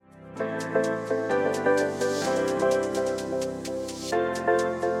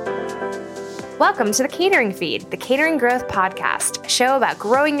Welcome to the Catering Feed, the Catering Growth Podcast, a show about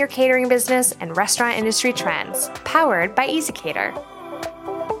growing your catering business and restaurant industry trends, powered by EasyCater.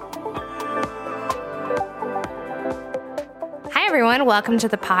 Hi, everyone. Welcome to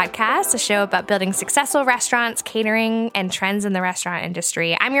the podcast, a show about building successful restaurants, catering, and trends in the restaurant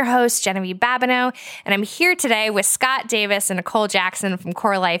industry. I'm your host, Genevieve Babineau, and I'm here today with Scott Davis and Nicole Jackson from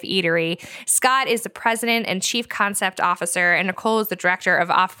CoreLife Eatery. Scott is the president and chief concept officer, and Nicole is the director of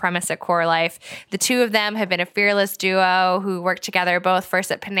off-premise at CoreLife. The two of them have been a fearless duo who worked together both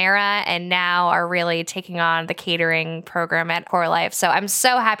first at Panera and now are really taking on the catering program at CoreLife. So I'm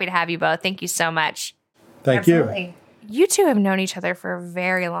so happy to have you both. Thank you so much. Thank you. You two have known each other for a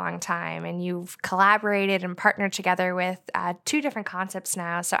very long time, and you've collaborated and partnered together with two different concepts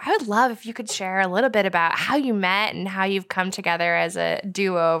now. So I would love if you could share a little bit about how you met and how you've come together as a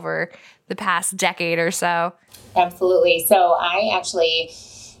duo over the past decade or so. Absolutely. So I actually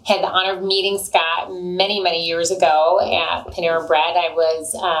had the honor of meeting Scott many years ago at Panera Bread. I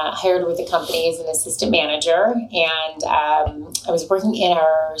was hired with the company as an assistant manager, and I was working in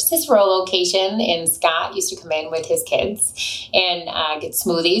our Cicero location, and Scott used to come in with his kids and get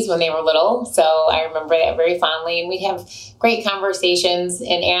smoothies when they were little. So I remember that very fondly, and we'd have great conversations.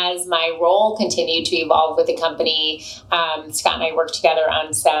 And as my role continued to evolve with the company, Scott and I worked together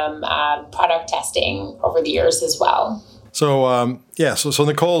on some product testing over the years as well. So, so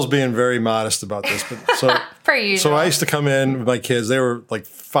Nicole's being very modest about this, but Per usual. So I used to come in with my kids. They were like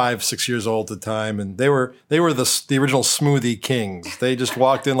 5-6 years old at the time, and they were the original smoothie kings. They just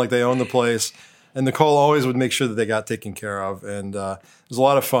walked in like they owned the place, and Nicole always would make sure that they got taken care of. And it was a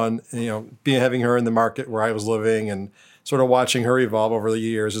lot of fun, having her in the market where I was living, and sort of watching her evolve over the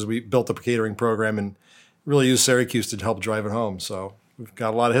years as we built up a catering program and really used Syracuse to help drive it home. So we've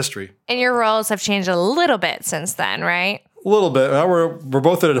got a lot of history. And your roles have changed a little bit since then, right? A little bit. Now we're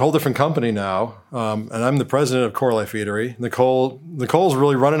both at a whole different company now, and I'm the president of CoreLife Eatery. Nicole's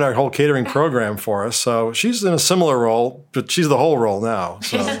really running our whole catering program for us, so she's in a similar role, but she's the whole role now.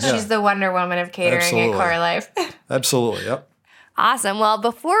 So, She's the Wonder Woman of catering Absolutely. at CoreLife. Absolutely, yep. Awesome. Well,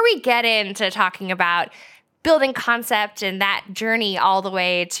 before we get into talking about building concept and that journey all the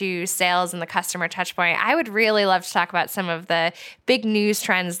way to sales and the customer touch point, I would really love to talk about some of the big news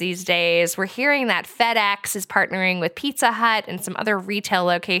trends these days. We're hearing that FedEx is partnering with Pizza Hut and some other retail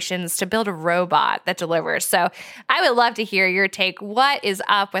locations to build a robot that delivers. So I would love to hear your take. What is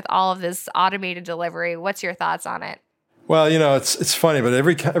up with all of this automated delivery? What's your thoughts on it? Well, it's funny, but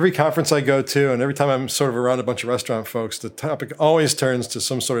every conference I go to, and every time I'm sort of around a bunch of restaurant folks, the topic always turns to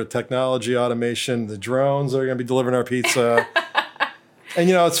some sort of technology, automation. The drones are going to be delivering our pizza. And,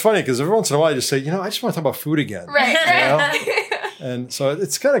 it's funny because every once in a while I just say, I just want to talk about food again. Right. And so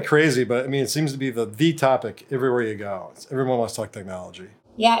it's kind of crazy, but it seems to be the topic everywhere you go. Everyone wants to talk technology.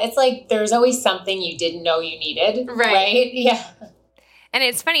 Yeah, it's like there's always something you didn't know you needed, right? Yeah. And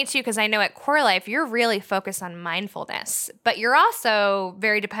it's funny, too, because I know at CoreLife, you're really focused on mindfulness, but you're also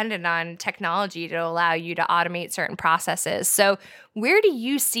very dependent on technology to allow you to automate certain processes. So where do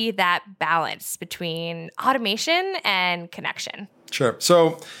you see that balance between automation and connection? Sure.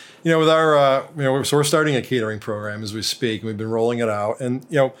 So, with our, so we're starting a catering program as we speak, and we've been rolling it out. And,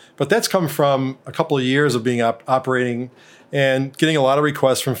 but that's come from a couple of years of being operating and getting a lot of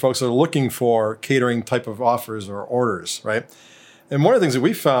requests from folks that are looking for catering type of offers or orders, right? And one of the things that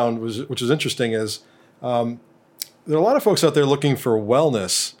we found which is interesting, is there are a lot of folks out there looking for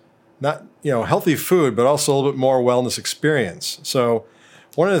wellness, not healthy food, but also a little bit more wellness experience. So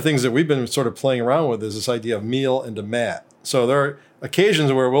one of the things that we've been sort of playing around with is this idea of meal and a mat. So there are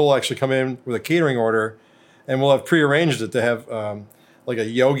occasions where we'll actually come in with a catering order, and we'll have prearranged it to have like a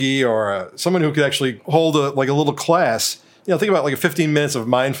yogi or someone who could actually hold a little class. Think about like 15 minutes of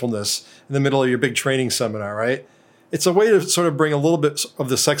mindfulness in the middle of your big training seminar, right? It's a way to sort of bring a little bit of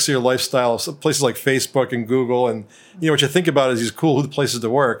the sexier lifestyle of places like Facebook and Google, and what you think about is these cool places to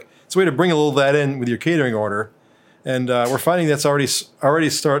work. It's a way to bring a little of that in with your catering order, and we're finding that's already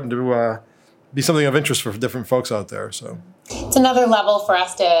starting to be something of interest for different folks out there. So it's another way for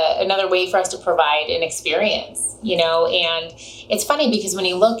us to provide an experience, and it's funny because when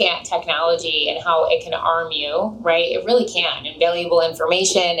you look at technology and how it can arm you, right, it really can, and valuable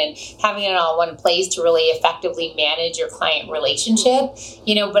information and having it all in one place to really effectively manage your client relationship,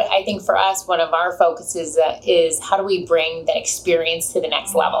 but I think for us, one of our focuses is how do we bring that experience to the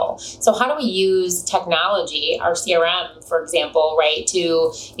next level? So how do we use technology, our CRM, for example, right,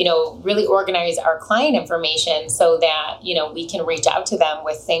 to, really organize our client information so that, we can reach out to them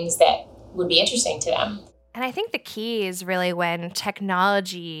with things that would be interesting to them. And I think the key is really when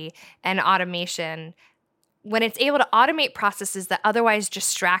technology and automation when it's able to automate processes that otherwise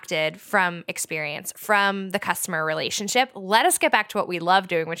distracted from experience, from the customer relationship, let us get back to what we love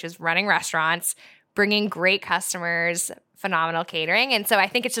doing, which is running restaurants, bringing great customers, phenomenal catering. And so I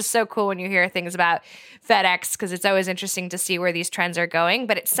think it's just so cool when you hear things about FedEx, because it's always interesting to see where these trends are going.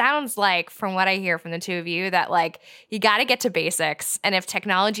 But it sounds like, from what I hear from the two of you, that like you got to get to basics. And if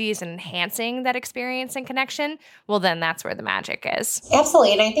technology is enhancing that experience and connection, well, then that's where the magic is.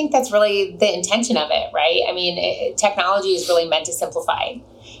 Absolutely. And I think that's really the intention of it, right? I mean, technology is really meant to simplify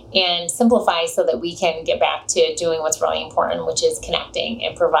so that we can get back to doing what's really important, which is connecting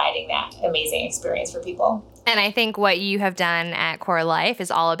and providing that amazing experience for people. And I think what you have done at CoreLife is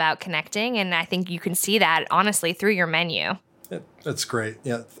all about connecting. And I think you can see that, honestly, through your menu. Yeah, that's great.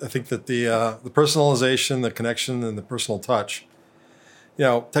 Yeah, I think that the personalization, the connection, and the personal touch,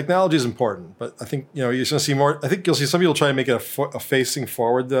 technology is important. But I think, you're going to see more. I think you'll see some people try to make it a facing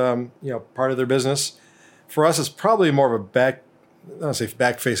forward, part of their business. For us, it's probably more of a I don't want to say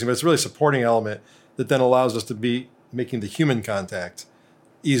back-facing, but it's really a supporting element that then allows us to be making the human contact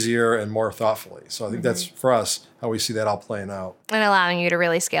easier and more thoughtfully. So I think that's, for us, how we see that all playing out. And allowing you to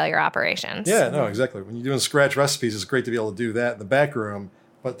really scale your operations. Yeah, no, exactly. When you're doing scratch recipes, it's great to be able to do that in the back room,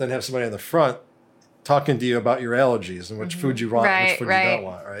 but then have somebody in the front talking to you about your allergies and which food you want and which food you don't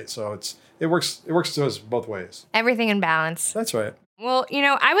want, right? So it works to us both ways. Everything in balance. That's right. Well,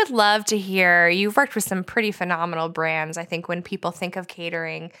 I would love to hear, you've worked with some pretty phenomenal brands. I think when people think of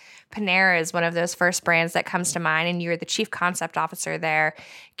catering, Panera is one of those first brands that comes to mind, and you're the chief concept officer there.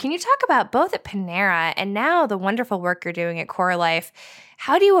 Can you talk about, both at Panera and now the wonderful work you're doing at CoreLife,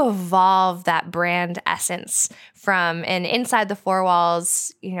 how do you evolve that brand essence from an inside the four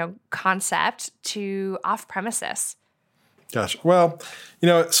walls, concept to off premises? Gosh, well,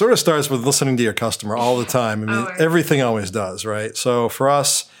 it sort of starts with listening to your customer all the time. I mean, everything always does, right? So for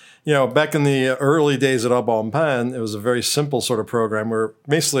us, back in the early days at Au Bon Pain, it was a very simple sort of program where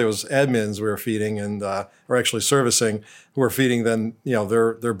basically it was admins we were feeding and or actually servicing, who were feeding then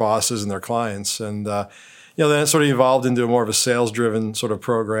their bosses and their clients, and then it sort of evolved into more of a sales-driven sort of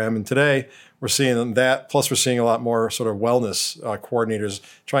program. And today we're seeing that, plus we're seeing a lot more sort of wellness coordinators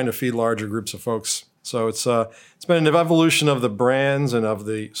trying to feed larger groups of folks. So it's been an evolution of the brands and of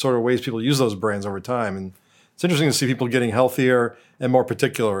the sort of ways people use those brands over time, and it's interesting to see people getting healthier and more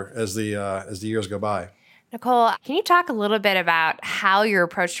particular as the years go by. Nicole, can you talk a little bit about how your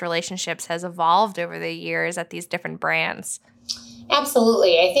approach to relationships has evolved over the years at these different brands?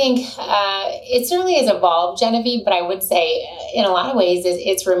 Absolutely. I think it certainly has evolved, Genevieve, but I would say in a lot of ways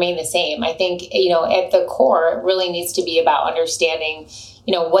it's remained the same. I think, at the core, it really needs to be about understanding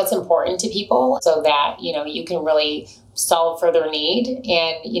what's important to people so that, you can really solve for their need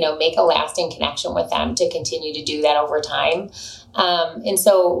and, make a lasting connection with them to continue to do that over time. And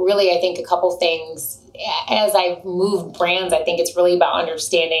so really, I think a couple things, as I've moved brands, I think it's really about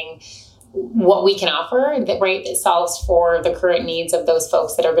understanding what we can offer that solves for the current needs of those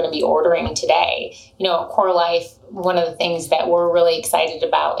folks that are going to be ordering today. At CoreLife, one of the things that we're really excited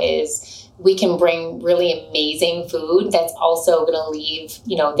about is we can bring really amazing food that's also going to leave,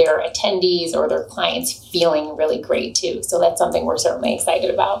 their attendees or their clients feeling really great too. So that's something we're certainly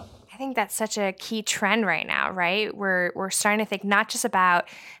excited about. I think that's such a key trend right now, right? We're starting to think not just about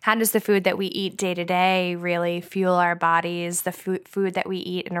how does the food that we eat day to day really fuel our bodies, the food that we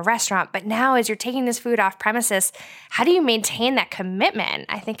eat in a restaurant, but now as you're taking this food off premises, how do you maintain that commitment?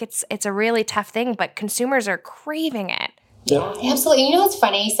 I think it's a really tough thing, but consumers are craving it. Yeah, absolutely. It's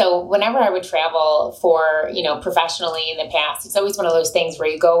funny. So whenever I would travel for, professionally in the past, it's always one of those things where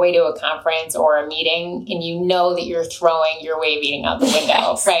you go away to a conference or a meeting and that you're throwing your way of eating out the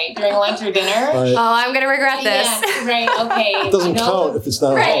window, right? During lunch or dinner. Right. Oh, I'm going to regret this. Yeah, right. Okay. It doesn't count if it's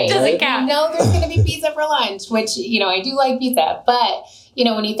not right. home, It doesn't right? count. There's going to be pizza for lunch, which, I do like pizza, but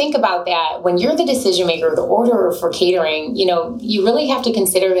when you think about that, when you're the decision maker, the orderer for catering, you really have to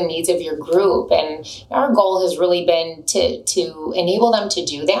consider the needs of your group. And our goal has really been to enable them to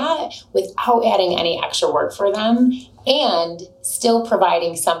do that without adding any extra work for them and still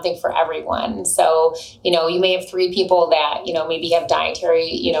providing something for everyone. So, you may have 3 people that, maybe have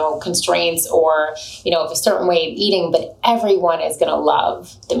dietary, constraints or, a certain way of eating, but everyone is going to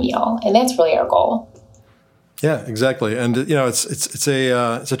love the meal. And that's really our goal. Yeah, exactly. And it's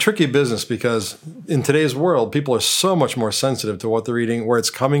a tricky business because in today's world, people are so much more sensitive to what they're eating, where it's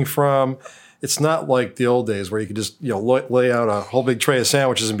coming from. It's not like the old days where you could just lay out a whole big tray of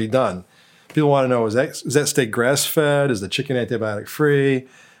sandwiches and be done. People want to know, is that steak grass fed? Is the chicken antibiotic free?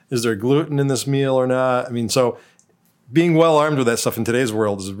 Is there gluten in this meal or not? I mean, so being well armed with that stuff in today's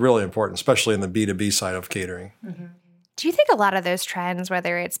world is really important, especially in the B2B side of catering. Mm-hmm. Do you think a lot of those trends,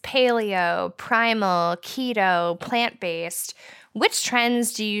 whether it's paleo, primal, keto, plant-based, which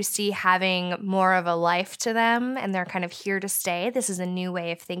trends do you see having more of a life to them and they're kind of here to stay? This is a new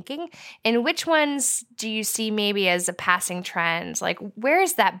way of thinking. And which ones do you see maybe as a passing trend? Like, where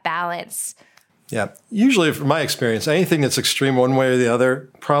is that balance? Yeah, usually from my experience, anything that's extreme one way or the other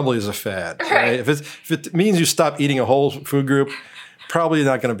probably is a fad. Right? If it means you stop eating a whole food group, probably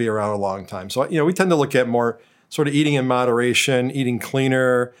not going to be around a long time. So, we tend to look at more sort of eating in moderation, eating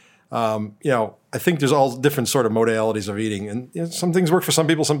cleaner. I think there's all different sort of modalities of eating. And some things work for some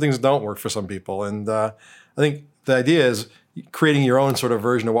people, some things don't work for some people. And I think the idea is creating your own sort of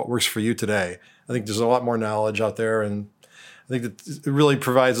version of what works for you today. I think there's a lot more knowledge out there. And I think that it really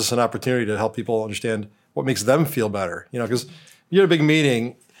provides us an opportunity to help people understand what makes them feel better. Because you're at a big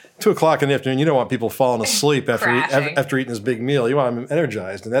meeting, 2:00 in the afternoon, you don't want people falling asleep after eating this big meal. You want them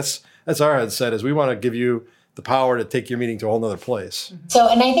energized. And that's our headset, is we want to give you the power to take your meeting to a whole nother place. So,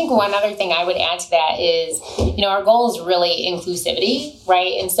 and I think one other thing I would add to that is, our goal is really inclusivity,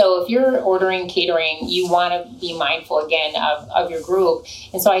 right? And so if you're ordering catering, you want to be mindful again of your group.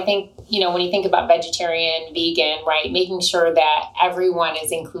 And so I think, when you think about vegetarian, vegan, right, making sure that everyone is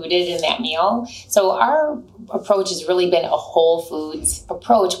included in that meal. So our approach has really been a whole foods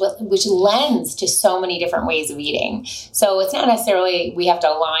approach, which lends to so many different ways of eating. So it's not necessarily we have to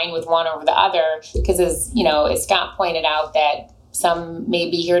align with one over the other, because as Scott pointed out, that some may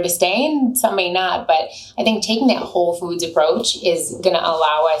be here to stay and some may not. But I think taking that whole foods approach is going to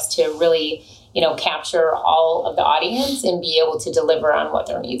allow us to really, capture all of the audience and be able to deliver on what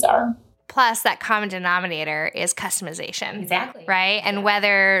their needs are. Plus, that common denominator is customization. Exactly. Right? And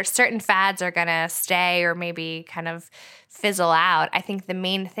whether certain fads are going to stay or maybe kind of fizzle out, I think the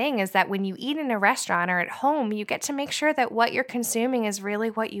main thing is that when you eat in a restaurant or at home, you get to make sure that what you're consuming is really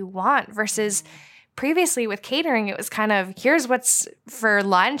what you want versus previously with catering, it was kind of, here's what's for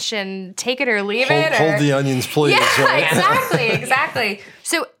lunch and take it or leave it. Hold the onions, please. Yeah, right? exactly.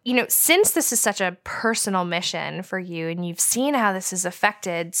 So, since this is such a personal mission for you and you've seen how this has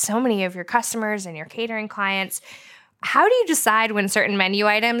affected so many of your customers and your catering clients, how do you decide when certain menu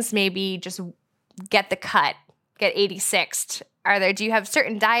items maybe just get the cut, get 86'd? Do you have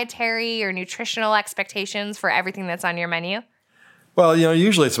certain dietary or nutritional expectations for everything that's on your menu? Well,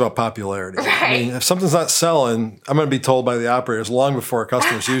 usually it's about popularity. Right. I mean, if something's not selling, I'm going to be told by the operators long before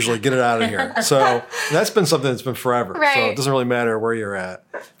customers usually get it out of here. So that's been something that's been forever. Right. So it doesn't really matter where you're at.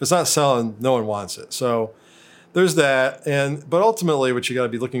 If it's not selling, no one wants it. So there's that. But ultimately, what you got to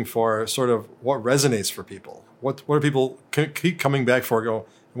be looking for is sort of what resonates for people. What do people keep coming back for?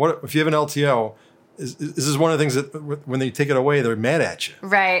 What if you have an LTO? Is this one of the things that when they take it away, they're mad at you?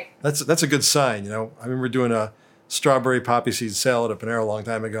 Right. That's a good sign. I remember doing a strawberry poppy seed salad at Panera a long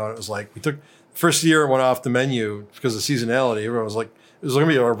time ago. And it was like, we took first year it went off the menu because of seasonality. Everyone was like, it was going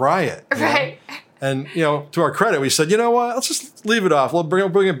to be a riot. Right. And, to our credit, we said, you know what, let's just leave it off. We'll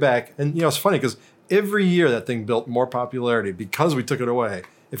bring it back. And, it's funny because every year that thing built more popularity because we took it away.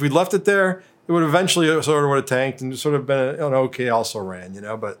 If we'd left it there, it would eventually sort of would have tanked and sort of been an okay also ran,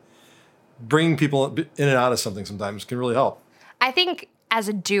 but bringing people in and out of something sometimes can really help. I think as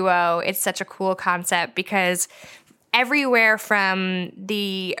a duo, it's such a cool concept because everywhere from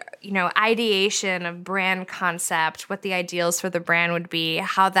the, ideation of brand concept, what the ideals for the brand would be,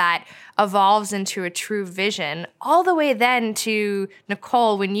 how that evolves into a true vision, all the way then to,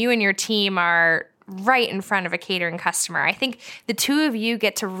 Nicole, when you and your team are right in front of a catering customer. I think the two of you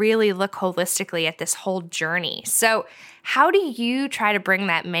get to really look holistically at this whole journey. So how do you try to bring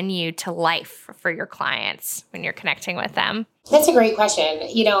that menu to life for your clients when you're connecting with them? That's a great question.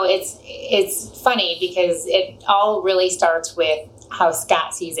 It's funny because it all really starts with how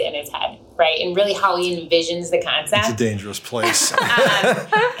Scott sees it in his head, right? And really how he envisions the concept. It's a dangerous place.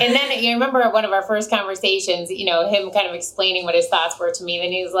 And then you remember one of our first conversations, him kind of explaining what his thoughts were to me.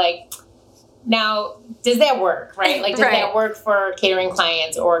 Then he was like, now, does that work, right? Like, does that work for catering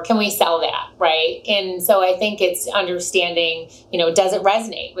clients or can we sell that, right? And so I think it's understanding, does it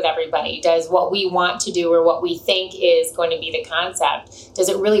resonate with everybody? Does what we want to do or what we think is going to be the concept, does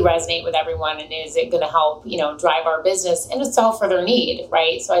it really resonate with everyone? And is it going to help, drive our business and solve for their need,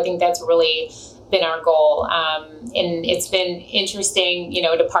 right? So I think that's really been our goal. And it's been interesting,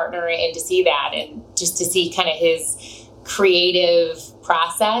 to partner and to see that and just to see kind of his creative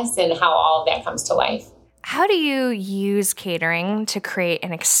process and how all of that comes to life. How do you use catering to create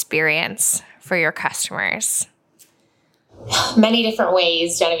an experience for your customers? Many different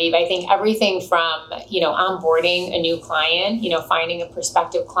ways, Genevieve. I think everything from, onboarding a new client, finding a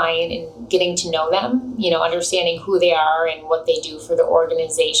prospective client and getting to know them, understanding who they are and what they do for the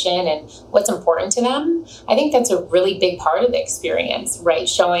organization and what's important to them. I think that's a really big part of the experience, right?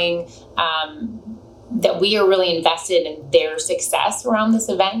 Showing that we are really invested in their success around this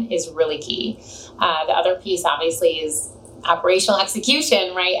event is really key. The other piece, obviously, is operational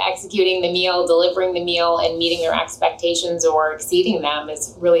execution, right? Executing the meal, delivering the meal, and meeting their expectations or exceeding them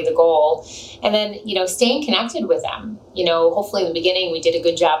is really the goal. And then, staying connected with them. Hopefully in the beginning, we did a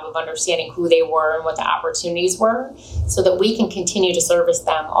good job of understanding who they were and what the opportunities were so that we can continue to service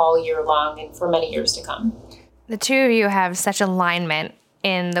them all year long and for many years to come. The two of you have such alignment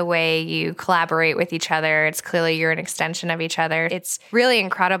in the way you collaborate with each other. It's clearly you're an extension of each other. It's really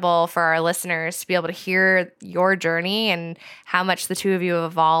incredible for our listeners to be able to hear your journey and how much the two of you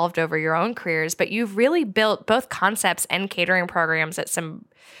have evolved over your own careers. But you've really built both concepts and catering programs at some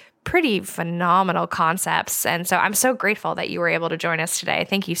pretty phenomenal concepts. And so I'm so grateful that you were able to join us today.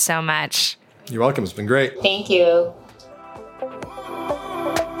 Thank you so much. You're welcome. It's been great. Thank you.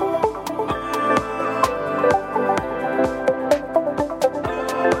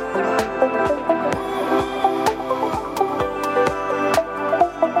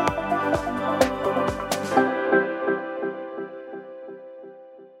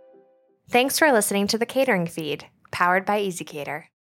 Thanks for listening to the Catering Feed, powered by ezCater.